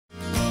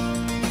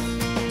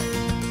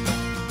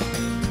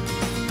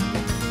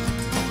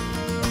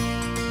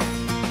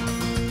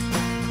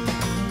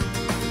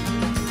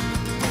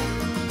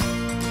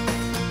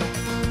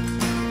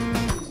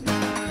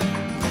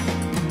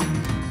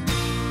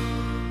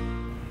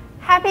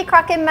Happy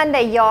Crockin'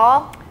 Monday,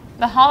 y'all.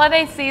 The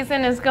holiday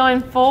season is going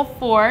full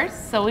force,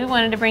 so we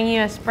wanted to bring you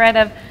a spread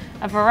of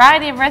a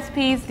variety of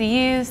recipes to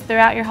use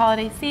throughout your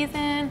holiday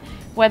season,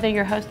 whether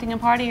you're hosting a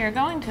party or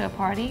going to a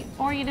party,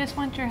 or you just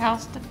want your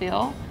house to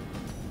feel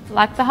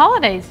like the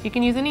holidays. You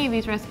can use any of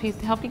these recipes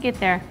to help you get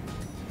there.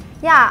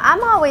 Yeah,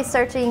 I'm always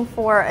searching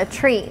for a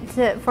treat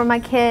for my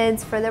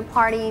kids, for their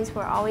parties.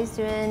 We're always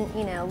doing,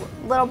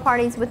 little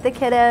parties with the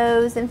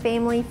kiddos and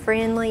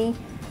family-friendly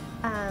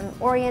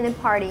oriented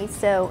parties.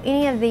 So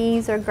any of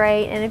these are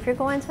great. And if you're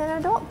going to an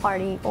adult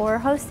party or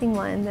hosting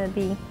one, that'd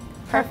be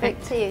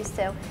perfect too.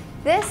 So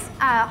this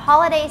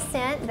holiday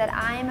scent that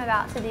I am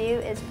about to do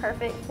is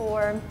perfect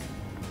for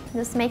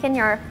just making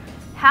your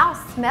house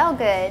smell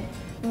good.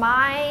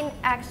 Mine,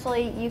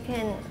 actually, you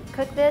can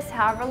cook this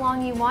however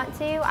long you want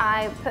to.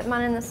 I put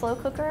mine in the slow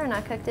cooker and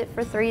I cooked it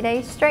for 3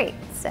 days straight.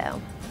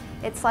 So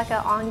it's like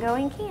an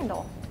ongoing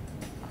candle.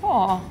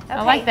 Cool. Okay.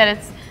 I like that.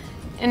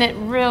 And it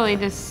really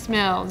just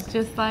smells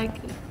just like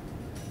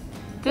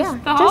the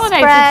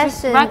holidays.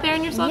 It's just right there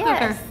in your slow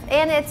cooker.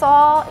 And it's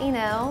all,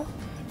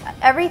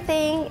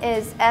 everything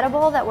is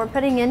edible that we're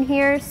putting in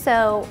here.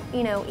 So,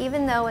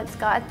 even though it's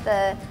got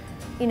the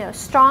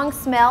strong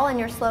smell in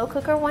your slow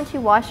cooker, once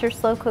you wash your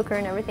slow cooker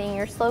and everything,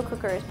 your slow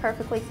cooker is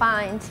perfectly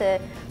fine to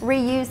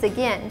reuse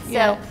again.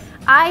 So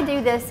I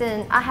do this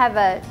I have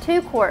a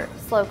 2-quart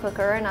slow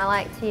cooker, and I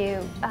like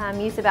to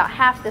use about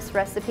half this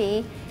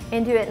recipe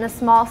and do it in a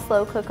small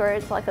slow cooker.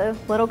 It's like a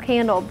little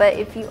candle, but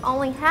if you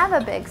only have a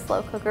big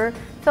slow cooker,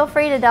 feel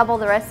free to double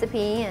the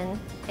recipe and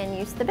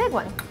use the big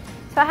one.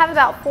 So I have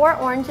about 4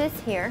 oranges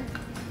here,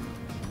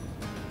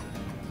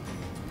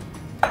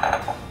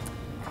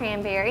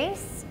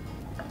 cranberries.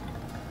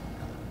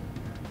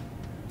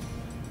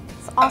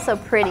 It's also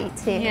pretty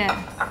too.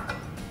 Yeah.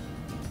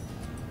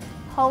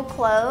 Whole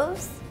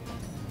cloves.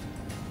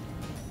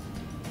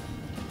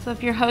 So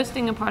if you're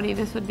hosting a party,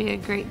 this would be a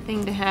great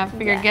thing to have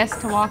for your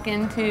guests to walk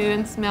into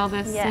and smell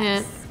this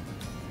scent.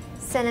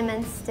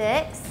 Cinnamon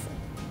sticks.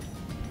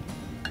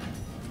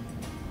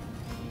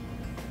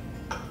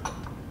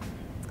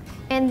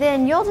 And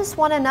then you'll just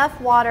want enough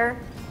water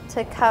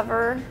to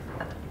cover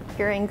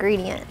your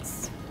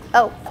ingredients.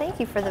 Oh,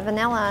 thank you for the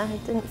vanilla. I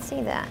didn't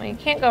see that. Well, you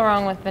can't go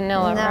wrong with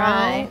vanilla,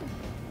 right?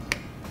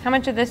 How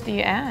much of this do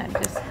you add?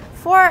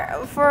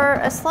 For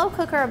a slow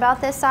cooker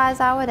about this size,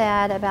 I would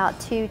add about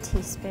 2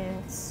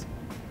 teaspoons.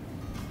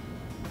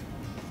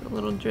 A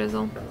little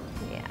drizzle.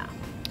 Yeah.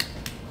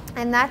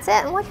 And that's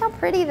it. And look how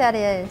pretty that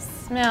is.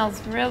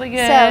 Smells really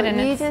good.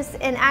 So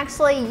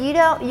actually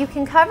you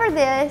can cover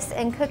this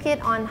and cook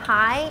it on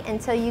high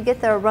until you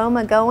get the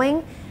aroma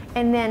going.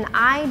 And then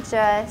I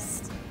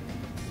just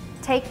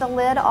take the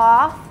lid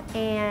off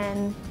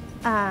and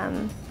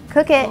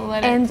cook it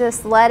and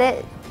just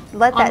let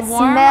that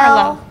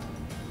smell.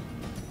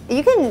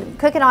 You can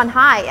cook it on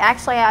high.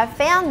 Actually, I've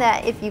found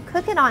that if you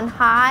cook it on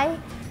high,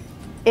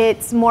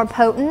 it's more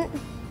potent.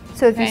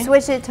 So if you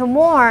switch it to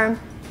warm,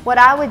 what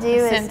I would do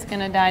is... The scent's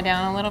gonna die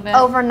down a little bit.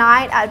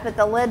 Overnight, I'd put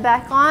the lid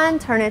back on,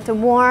 turn it to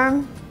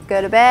warm, go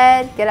to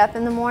bed, get up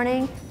in the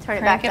morning, turn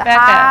it back to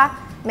high.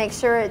 Make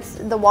sure it's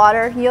the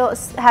water. You'll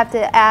have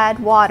to add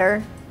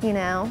water,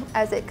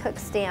 as it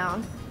cooks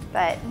down.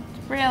 But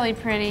it's really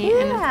pretty,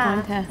 and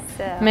it's going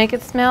to make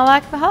it smell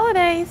like the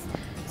holidays.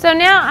 So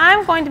now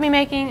I'm going to be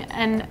making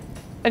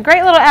a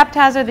great little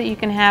appetizer that you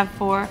can have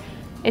for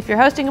if you're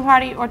hosting a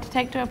party or to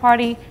take to a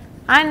party.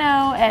 I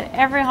know at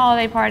every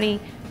holiday party,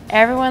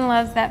 everyone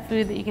loves that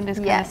food that you can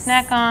just kind of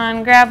snack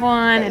on, grab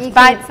one. It's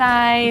bite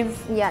size.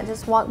 Yeah,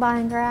 just walk by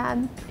and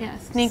grab. Yeah,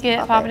 sneak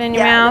it, pop it in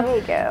your mouth. There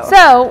you go.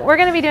 So we're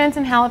going to be doing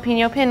some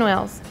jalapeno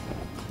pinwheels.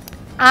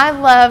 I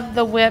love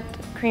the whipped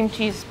cream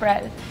cheese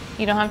spread.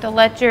 You don't have to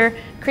let your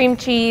cream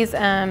cheese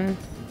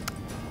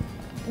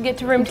get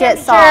to room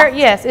temperature. Soft.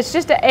 Yes, it's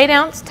just an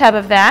 8-ounce tub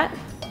of that.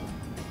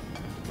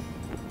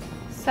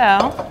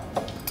 So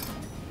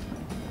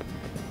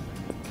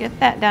get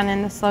that down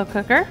in the slow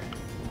cooker,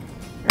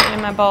 or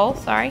in my bowl,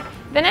 sorry.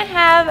 Then I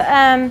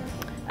have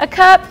a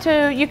cup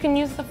you can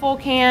use the full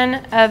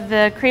can of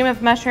the cream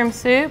of mushroom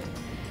soup.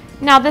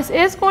 Now this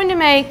is going to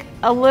make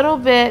a little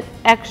bit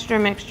extra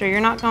mixture.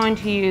 You're not going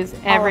to use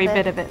every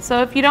bit of it.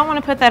 So if you don't want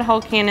to put that whole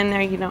can in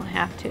there, you don't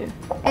have to.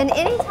 And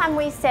anytime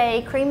we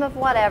say cream of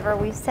whatever,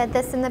 we've said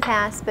this in the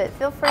past, but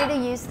feel free to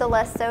use the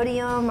less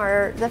sodium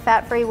or the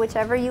fat-free,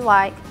 whichever you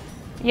like.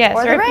 Yes,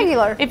 or the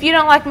regular. If you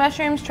don't like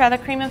mushrooms, try the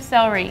cream of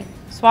celery.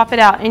 Swap it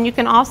out. And you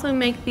can also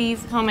make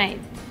these homemade.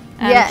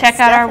 Check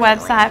out our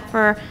website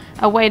for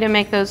a way to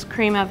make those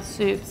cream of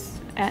soups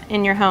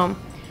in your home.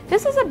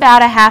 This is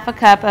about a half a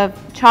cup of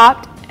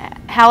chopped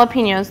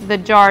jalapenos, the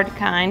jarred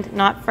kind,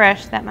 not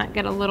fresh. That might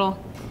get a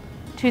little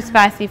too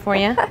spicy for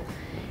you.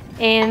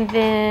 And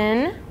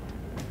then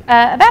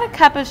about a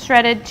cup of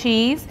shredded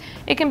cheese.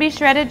 It can be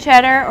shredded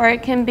cheddar or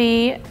it can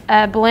be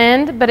a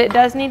blend, but it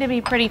does need to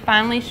be pretty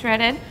finely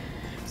shredded.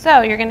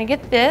 So you're going to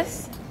get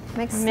this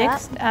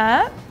mixed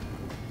up.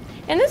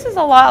 And this is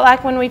a lot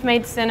like when we've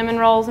made cinnamon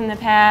rolls in the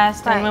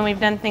past and when we've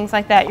done things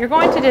like that. You're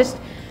going to just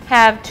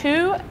have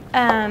 2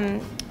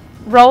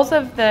 rolls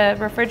of the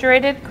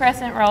refrigerated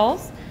crescent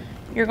rolls.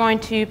 You're going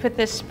to put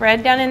this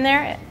spread down in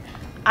there.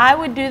 I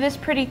would do this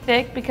pretty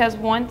thick because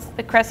once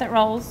the crescent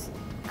rolls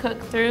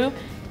cook through,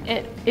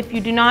 if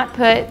you do not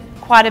put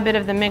quite a bit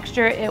of the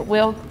mixture, it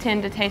will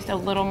tend to taste a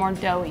little more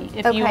doughy.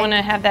 If you want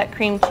to have that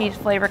cream cheese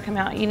flavor come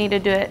out, you need to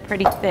do it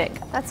pretty thick.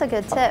 That's a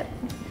good tip.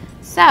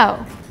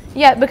 So,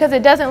 yeah, because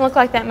it doesn't look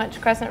like that much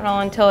crescent roll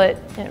until it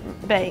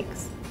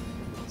bakes.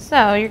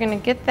 So you're going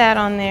to get that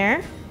on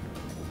there.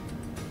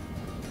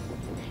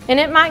 And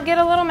it might get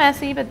a little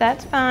messy, but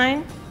that's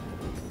fine.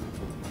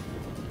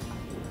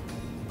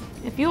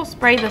 If you'll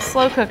spray the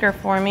slow cooker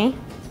for me.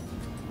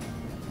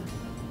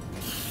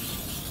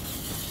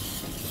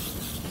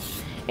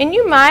 And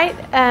you might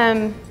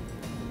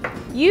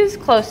use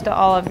close to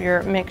all of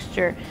your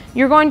mixture.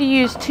 You're going to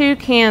use 2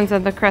 cans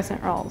of the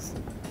crescent rolls.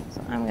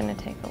 So I'm going to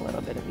take a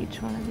little bit of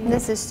each one of these.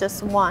 This is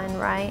just one,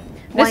 right?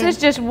 This is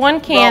just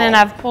 1 can, and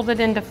I've pulled it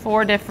into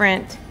 4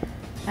 different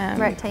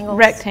rectangles.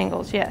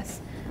 Rectangles,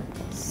 yes.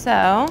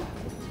 So,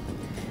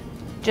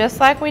 just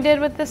like we did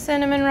with the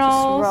cinnamon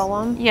rolls. Just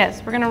roll them?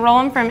 Yes, we're going to roll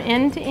them from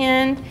end to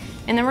end,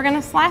 and then we're going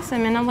to slice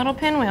them in a little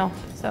pinwheel.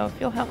 So if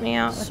you'll help me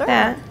out with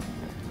that.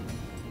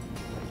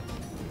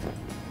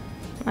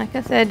 Like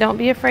I said, don't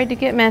be afraid to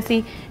get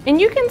messy. And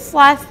you can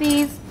slice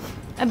these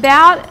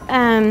about,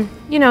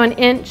 you know, 1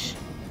 inch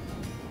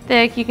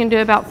thick. You can do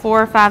about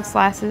 4 or 5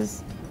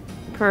 slices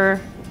per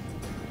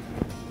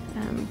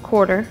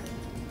quarter.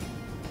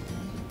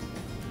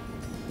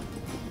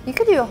 You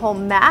could do a whole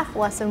math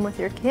lesson with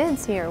your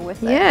kids here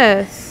with it.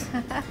 Yes.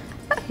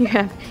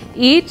 Yeah.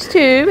 Each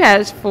tube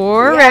has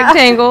 4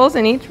 rectangles,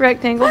 and each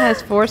rectangle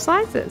has 4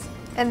 slices.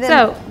 And then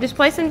so just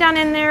place them down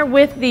in there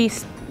with the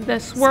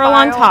swirl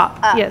on top.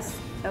 Up. Yes.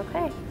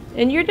 Okay.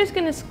 And you're just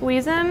going to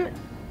squeeze them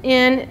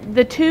in.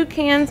 The 2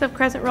 cans of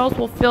crescent rolls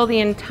will fill the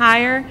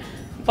entire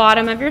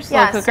bottom of your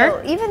slow cooker.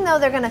 So even though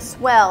they're going to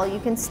swell, you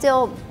can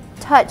still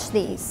touch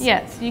these.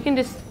 Yes, you can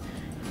just,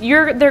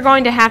 they're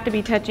going to have to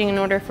be touching in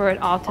order for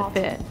it all to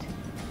fit.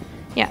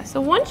 Yeah,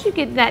 so once you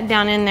get that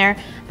down in there,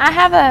 I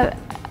have a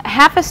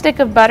half a stick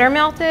of butter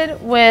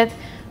melted with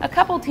a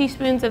couple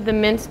teaspoons of the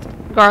minced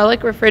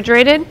garlic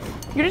refrigerated.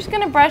 You're just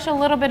going to brush a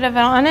little bit of it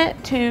on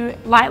it to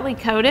lightly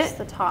coat it. Just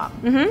the top.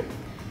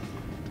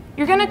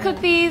 You're going to cook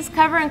these,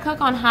 cover and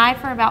cook on high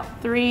for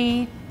about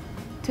 3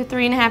 to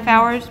 3.5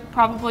 hours,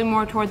 probably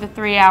more toward the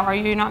 3 hour.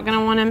 You're not going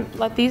to want to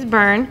let these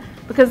burn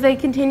because they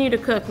continue to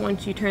cook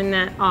once you turn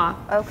that off.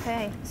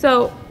 Okay.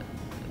 So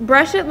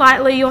brush it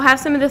lightly. You'll have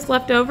some of this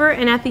left over,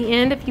 and at the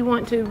end, if you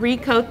want to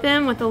recoat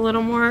them with a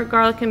little more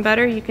garlic and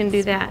butter, you can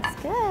do that.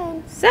 That's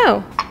good.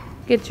 So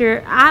get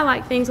your, I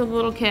like things with a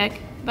little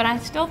kick, but I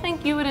still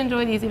think you would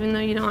enjoy these even though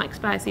you don't like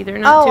spicy. They're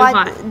not too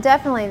hot.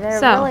 Definitely.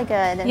 They're really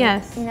good. And,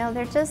 yes. You know,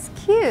 they're just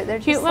cute. They're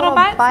cute just little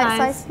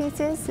bite-sized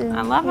pieces. And,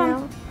 I love them.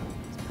 Know,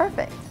 it's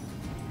perfect.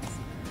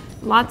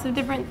 Lots of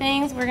different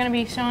things. We're going to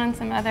be showing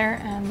some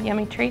other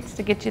yummy treats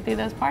to get you through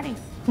those parties.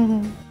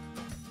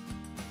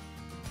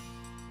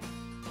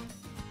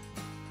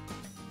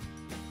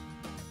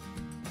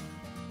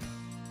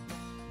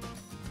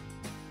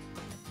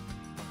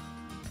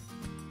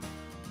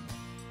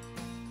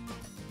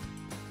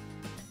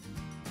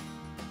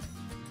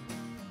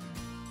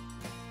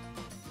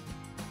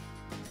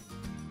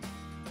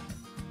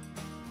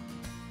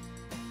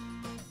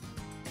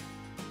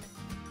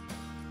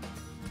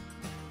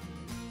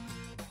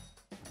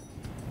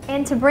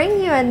 And to bring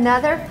you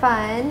another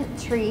fun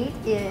treat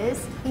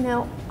is, you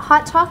know,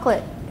 hot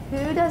chocolate.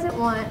 Who doesn't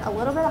want a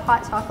little bit of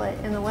hot chocolate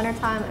in the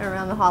wintertime and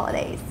around the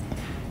holidays?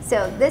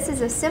 So this is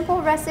a simple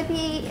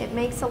recipe. It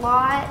makes a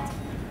lot,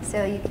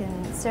 so you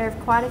can serve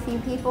quite a few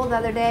people. The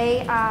other day,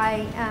 we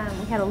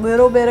had a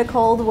little bit of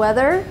cold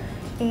weather,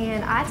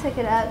 and I took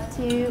it up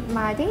to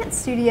my dance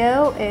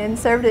studio and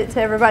served it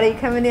to everybody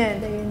coming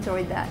in. They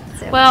enjoyed that.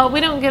 So. Well,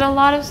 we don't get a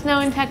lot of snow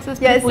in Texas,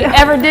 but if we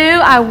ever do,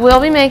 I will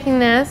be making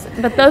this.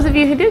 But those of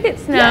you who do get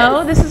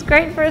snow, this is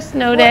great for a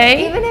snow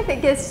day. Even if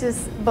it gets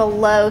just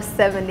below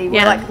 70,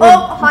 we're like,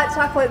 oh, hot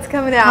chocolate's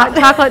coming out. Hot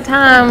chocolate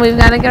time. We've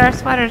got to get our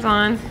sweaters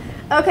on.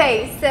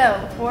 Okay,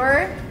 so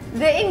for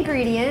the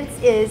ingredients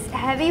is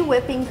heavy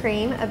whipping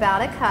cream,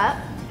 about a cup.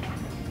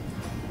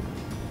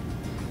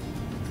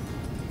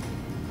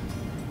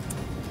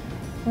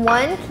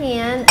 1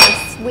 can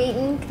of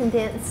sweetened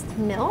condensed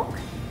milk.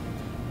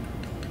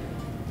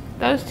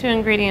 Those 2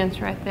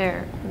 ingredients right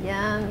there.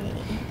 Yummy.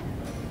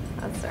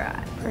 That's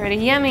right. Pretty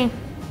yummy.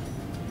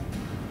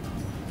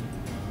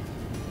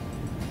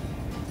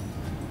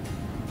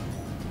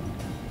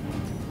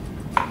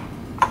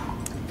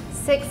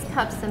 6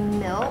 cups of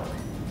milk.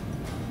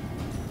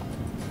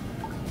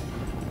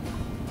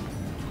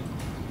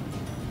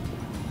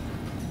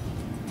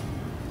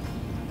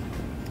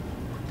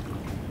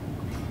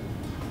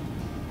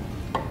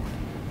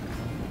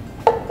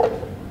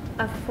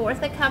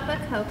 1/4 cup of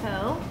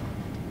cocoa.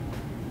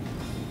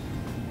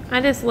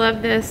 I just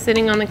love this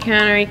sitting on the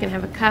counter. You can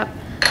have a cup,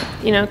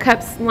 you know,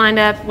 cups lined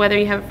up, whether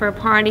you have it for a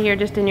party or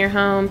just in your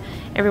home.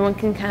 Everyone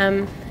can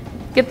come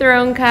get their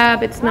own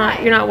cup. It's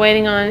not, you're not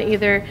waiting on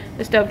either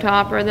the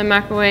stovetop or the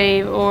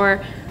microwave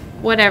or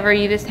whatever,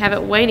 you just have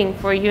it waiting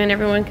for you, and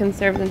everyone can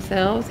serve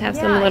themselves, have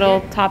some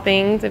little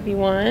toppings if you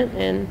want.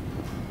 And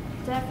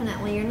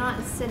definitely, you're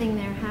not sitting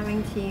there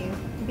having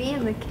to be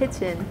in the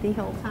kitchen the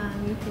whole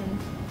time. You can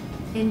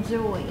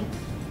enjoy.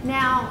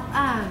 Now,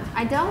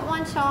 I don't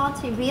want y'all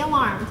to be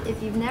alarmed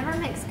if you've never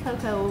mixed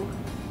cocoa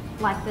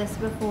like this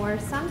before.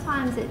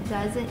 Sometimes it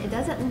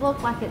doesn't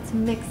look like it's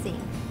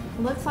mixing.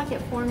 It looks like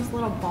it forms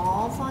little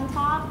balls on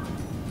top,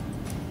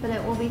 but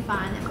it will be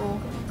fine. It will,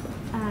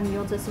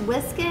 you'll just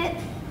whisk it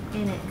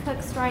and it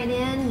cooks right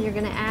in. You're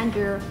gonna add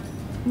your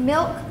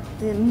milk,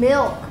 the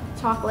milk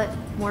chocolate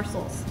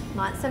morsels,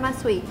 not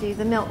semi-sweet, do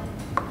the milk,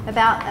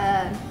 about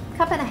a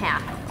cup and a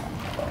half.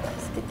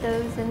 Let's get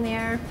those in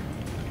there.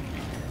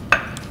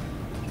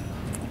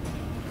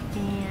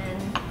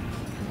 And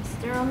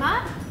stir them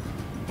up.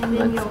 And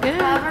then you'll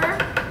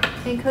cover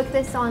and cook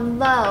this on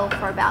low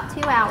for about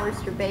 2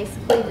 hours. You're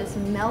basically just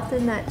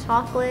melting that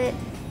chocolate,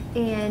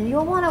 and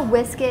you'll want to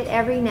whisk it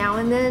every now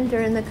and then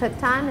during the cook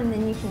time, and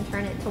then you can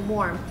turn it to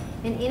warm.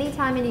 And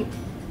anytime it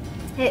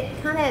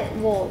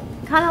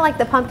kind of like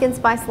the pumpkin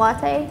spice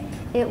latte,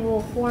 it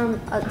will form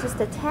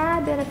just a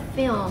tad bit of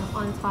film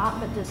on top,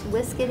 but just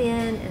whisk it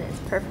in and it's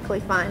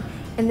perfectly fine.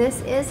 And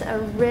this is a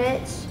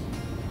rich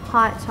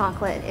hot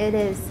chocolate. It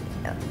is,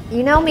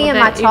 you know me and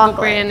my chocolate.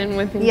 Eagle Grand and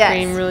whipping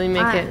cream really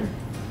make it.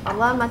 I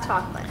love my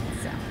chocolate.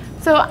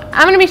 So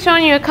I'm going to be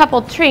showing you a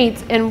couple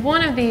treats, and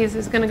one of these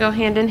is going to go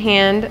hand in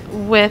hand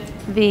with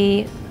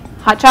the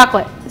hot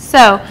chocolate.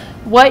 So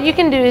what you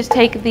can do is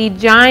take the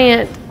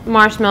giant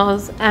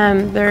marshmallows,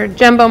 they're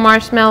jumbo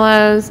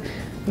marshmallows,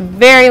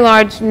 very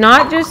large,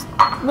 not just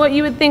what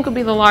you would think would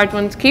be the large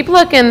ones. Keep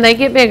looking, they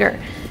get bigger.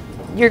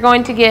 You're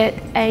going to get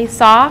a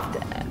soft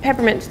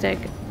peppermint stick.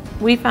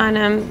 We find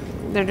them,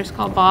 they're just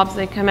called bobs.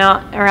 They come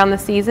out around the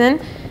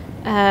season,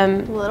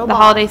 the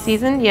holiday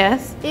season,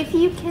 yes. If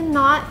you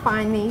cannot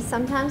find these,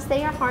 sometimes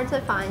they are hard to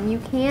find, you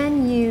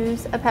can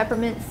use a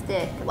peppermint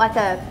stick, like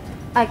a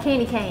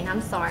candy cane,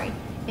 I'm sorry,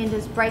 and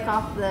just break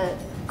off the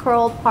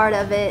curled part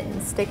of it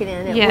and stick it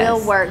in. It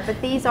will work, but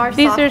these are softer.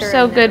 These are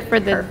so good for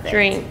the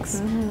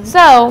drinks.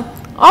 So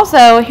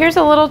also, here's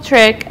a little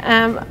trick.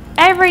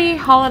 Every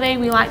holiday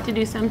we like to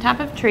do some type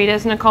of treat,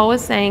 as Nicole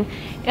was saying,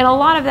 and a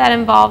lot of that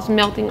involves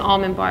melting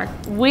almond bark.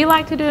 We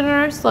like to do it in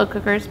our slow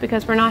cookers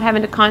because we're not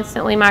having to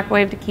constantly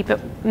microwave to keep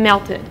it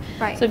melted.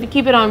 Right. So if you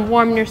keep it on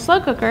warm in your slow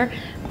cooker,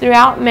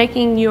 throughout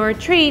making your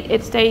treat,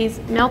 it stays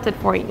melted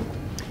for you.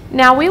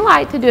 Now we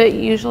like to do it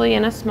usually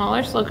in a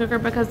smaller slow cooker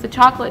because the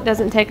chocolate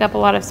doesn't take up a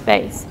lot of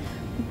space.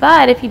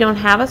 But if you don't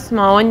have a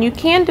small one, you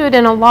can do it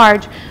in a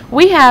large.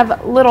 We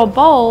have little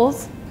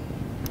bowls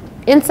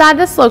inside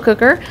the slow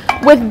cooker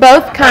with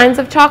both kinds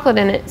of chocolate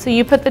in it. So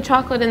you put the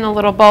chocolate in the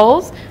little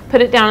bowls,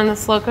 put it down in the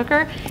slow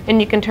cooker, and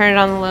you can turn it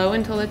on low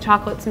until the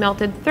chocolate's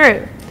melted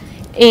through.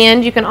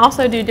 And you can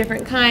also do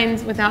different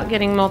kinds without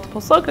getting multiple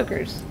slow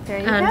cookers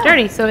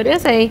dirty. So it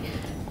is a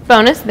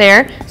bonus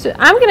there. So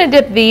I'm going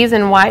to dip these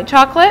in white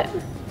chocolate.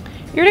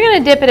 You're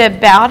going to dip it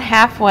about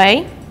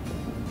halfway.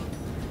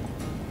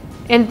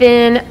 And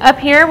then up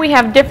here we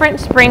have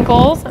different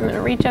sprinkles. I'm going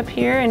to reach up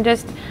here and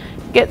just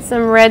get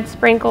some red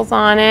sprinkles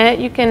on it.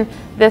 You can,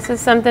 this is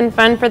something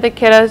fun for the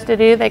kiddos to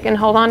do. They can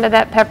hold on to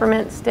that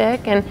peppermint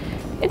stick, and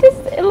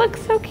it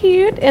looks so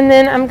cute. And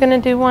then I'm going to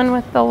do one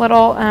with the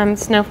little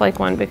snowflake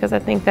one because I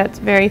think that's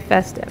very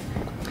festive.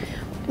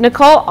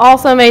 Nicole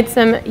also made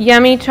some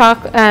yummy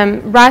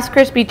Rice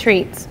Krispie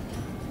treats.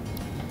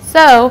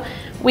 So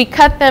we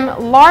cut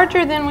them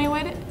larger than we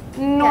would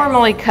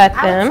normally cut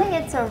them. I would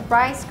say it's a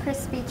Rice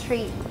Krispie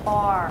treat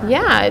bar.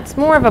 Yeah, it's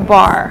more of a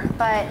bar.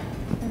 But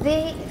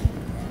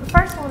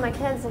first of all, my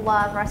kids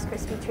love Rice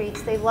Krispie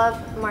treats. They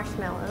love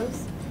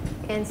marshmallows.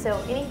 And so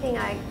anything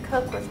I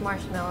cook with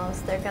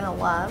marshmallows, they're going to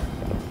love.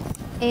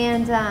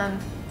 And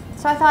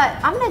so I thought,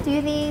 I'm going to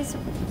do these,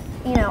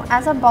 you know,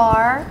 as a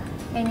bar.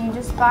 And you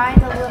just buy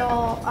the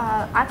little,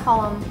 I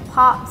call them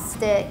pop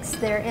sticks.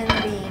 They're in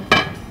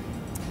the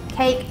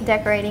cake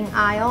decorating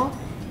aisle.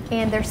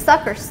 And they're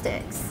sucker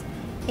sticks.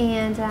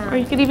 And or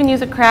you could even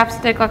use a craft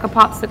stick, like a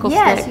popsicle stick.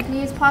 Yes, you can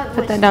use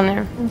put that down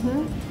there.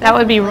 That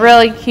would be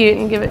really cute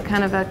and give it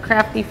kind of a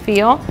crafty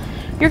feel.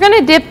 You're going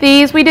to dip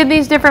these. We did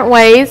these different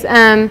ways.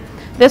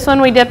 This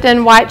one we dipped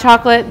in white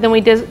chocolate, then we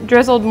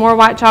drizzled more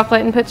white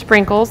chocolate and put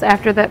sprinkles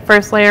after that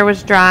first layer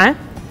was dry.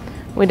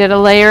 We did a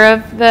layer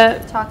of the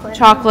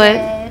chocolate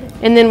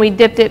and then we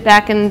dipped it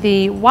back in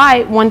the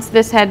white once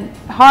this had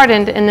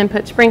hardened, and then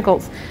put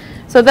sprinkles.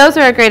 So those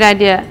are a great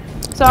idea.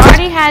 So I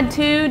already had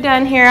two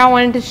done here. I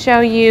wanted to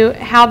show you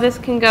how this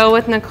can go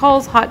with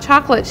Nicole's hot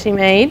chocolate she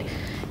made.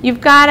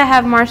 You've got to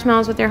have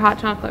marshmallows with your hot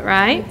chocolate,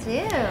 right?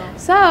 I do.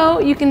 So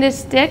you can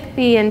just stick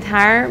the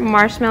entire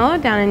marshmallow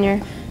down in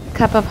your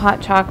cup of hot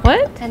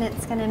chocolate. And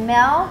it's going to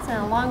melt,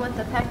 and along with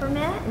the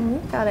peppermint, and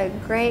you've got a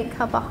great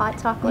cup of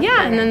hot chocolate.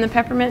 Yeah, and then the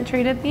peppermint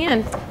treat at the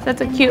end. So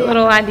that's a cute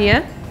little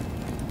idea.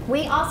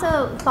 We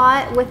also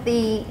thought with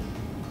the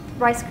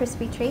Rice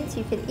Krispie treats,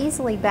 you could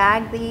easily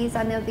bag these.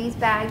 I know these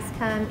bags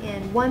come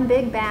in one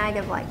big bag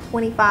of like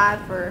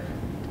 25 for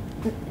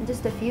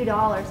just a few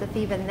dollars, if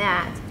even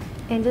that.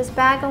 And just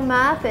bag them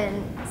up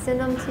and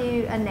send them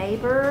to a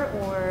neighbor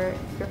or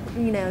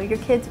your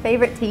kid's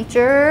favorite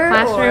teacher.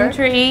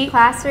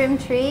 Classroom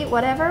treat,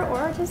 whatever,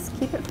 or just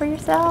keep it for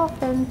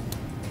yourself and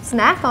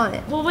snack on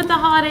it. Well, with the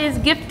holidays,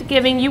 gift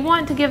giving, you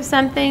want to give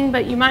something,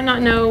 but you might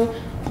not know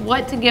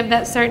what to give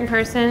that certain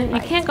person.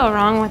 Right. You can't go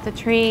wrong with a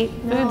treat.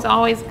 No. Food's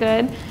always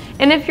good.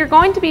 And if you're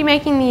going to be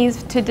making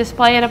these to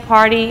display at a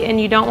party and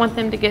you don't want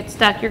them to get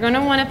stuck, you're going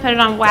to want to put it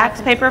on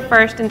wax paper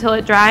first until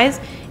it dries,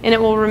 and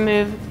it will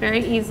remove very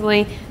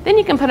easily. Then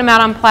you can put them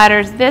out on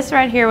platters. This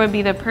right here would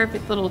be the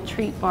perfect little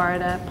treat bar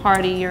at a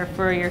party or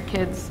for your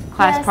kids'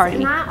 class party.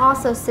 And I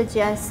also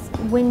suggest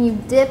when you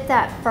dip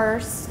that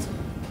first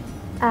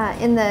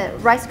in the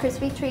Rice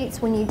Krispie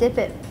treats, when you dip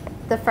it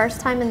the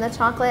first time in the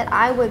chocolate,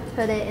 I would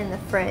put it in the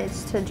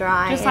fridge to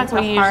dry. Just like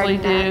we usually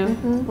do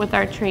with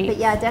our treats. But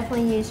yeah,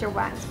 definitely use your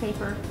wax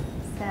paper.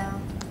 So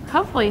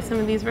hopefully some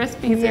of these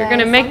recipes are going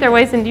to make their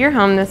ways into your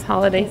home this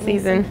holiday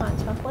season. Hot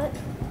chocolate.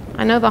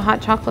 I know the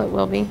hot chocolate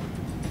will be.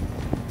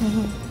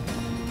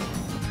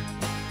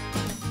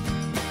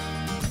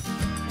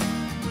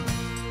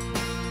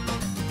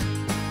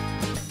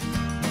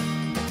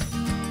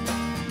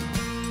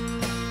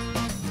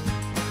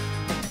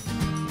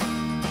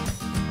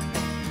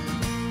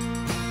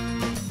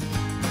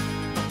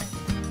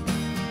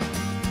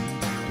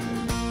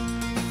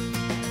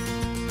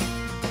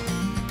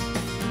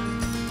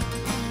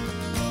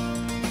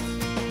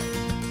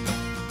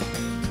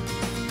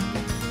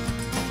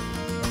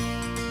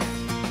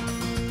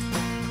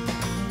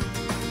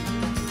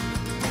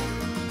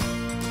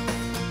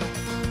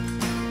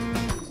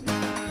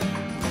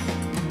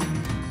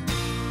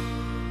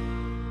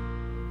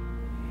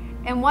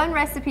 And one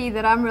recipe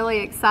that I'm really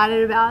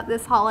excited about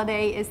this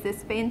holiday is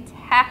this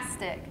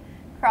fantastic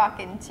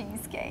Crockin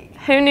cheesecake.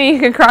 Who knew you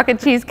could crock a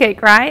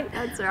cheesecake, right?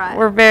 That's right.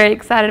 We're very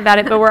excited about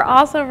it, but we're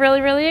also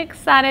really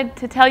excited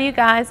to tell you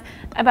guys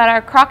about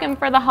our Crockin'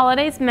 for the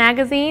Holidays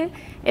magazine.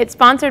 It's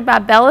sponsored by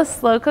Bella's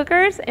Slow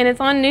Cookers, and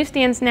it's on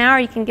newsstands now, or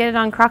you can get it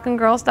on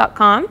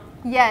crockingirls.com.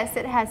 Yes,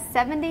 it has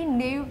 70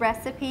 new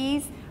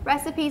recipes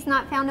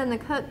not found in the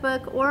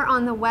cookbook or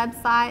on the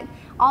website,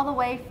 all the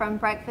way from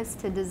breakfast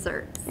to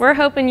desserts. We're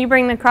hoping you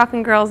bring the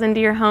Crockin Girls into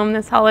your home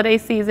this holiday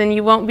season.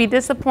 You won't be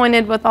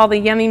disappointed with all the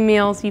yummy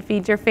meals you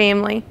feed your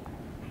family.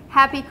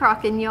 Happy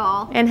Crockin',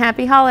 y'all. And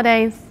happy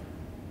holidays.